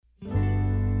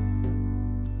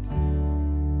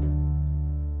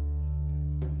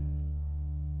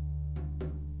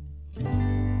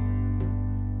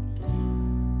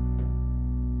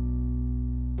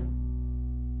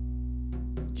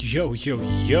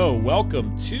Yo,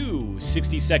 welcome to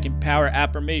 60-second power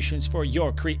affirmations for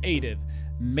your creative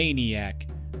maniac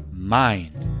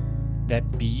mind.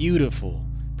 That beautiful,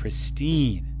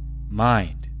 pristine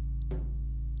mind.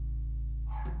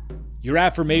 Your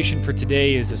affirmation for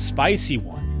today is a spicy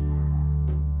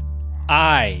one.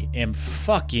 I am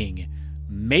fucking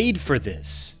made for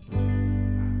this.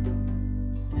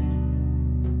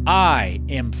 I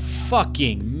am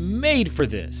fucking made for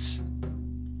this.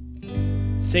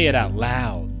 Say it out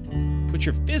loud. Put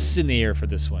your fists in the air for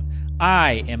this one.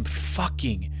 I am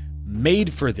fucking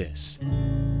made for this.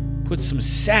 Put some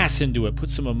sass into it. Put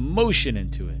some emotion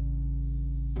into it.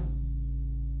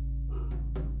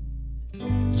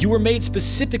 You were made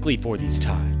specifically for these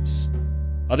times.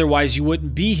 Otherwise, you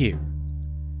wouldn't be here.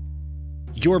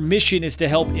 Your mission is to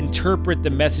help interpret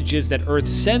the messages that Earth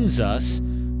sends us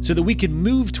so that we can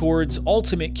move towards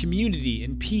ultimate community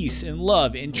and peace and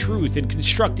love and truth and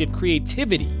constructive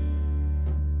creativity.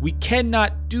 We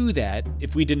cannot do that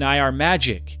if we deny our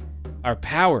magic, our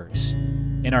powers,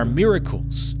 and our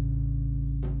miracles.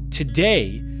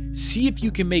 Today, see if you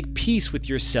can make peace with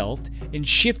yourself and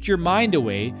shift your mind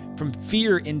away from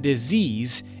fear and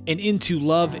disease and into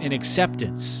love and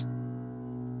acceptance.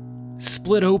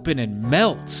 Split open and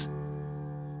melt.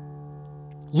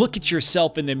 Look at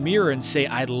yourself in the mirror and say,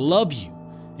 I love you,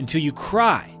 until you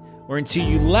cry or until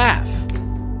you laugh.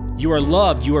 You are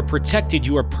loved, you are protected,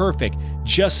 you are perfect,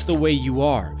 just the way you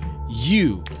are.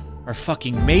 You are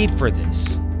fucking made for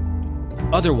this.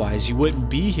 Otherwise, you wouldn't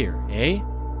be here, eh?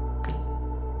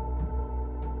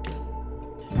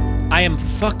 I am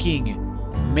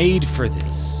fucking made for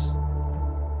this.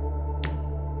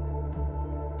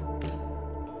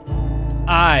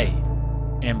 I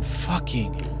am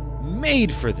fucking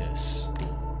made for this.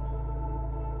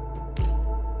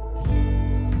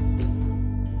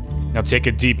 Now take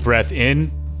a deep breath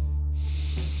in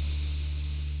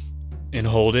and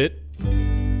hold it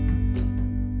and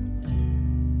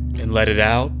let it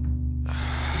out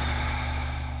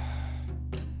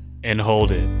and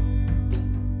hold it.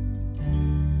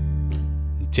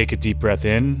 Take a deep breath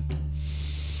in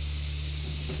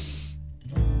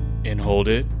and hold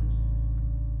it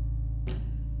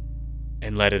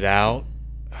and let it out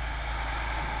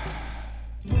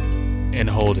and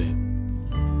hold it.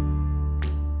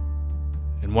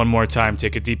 And one more time,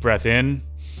 take a deep breath in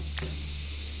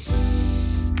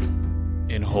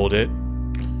and hold it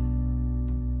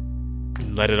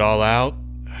and let it all out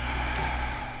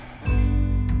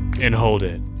and hold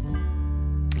it.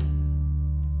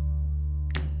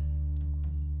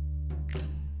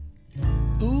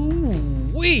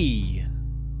 Ooh-wee.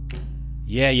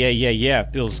 Yeah.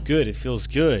 It feels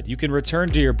good. You can return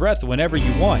to your breath whenever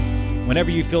you want. Whenever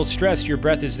you feel stressed, your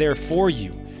breath is there for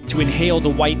you. To inhale the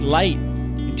white light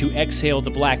and to exhale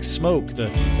the black smoke, the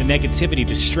negativity,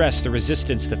 the stress, the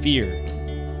resistance, the fear.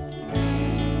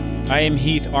 I am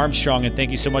Heath Armstrong, and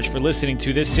thank you so much for listening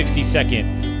to this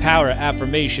 60-second power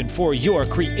affirmation for your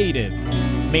creative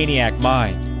maniac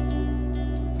mind.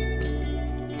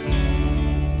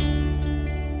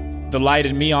 The light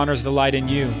in me honors the light in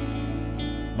you.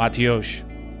 Matios.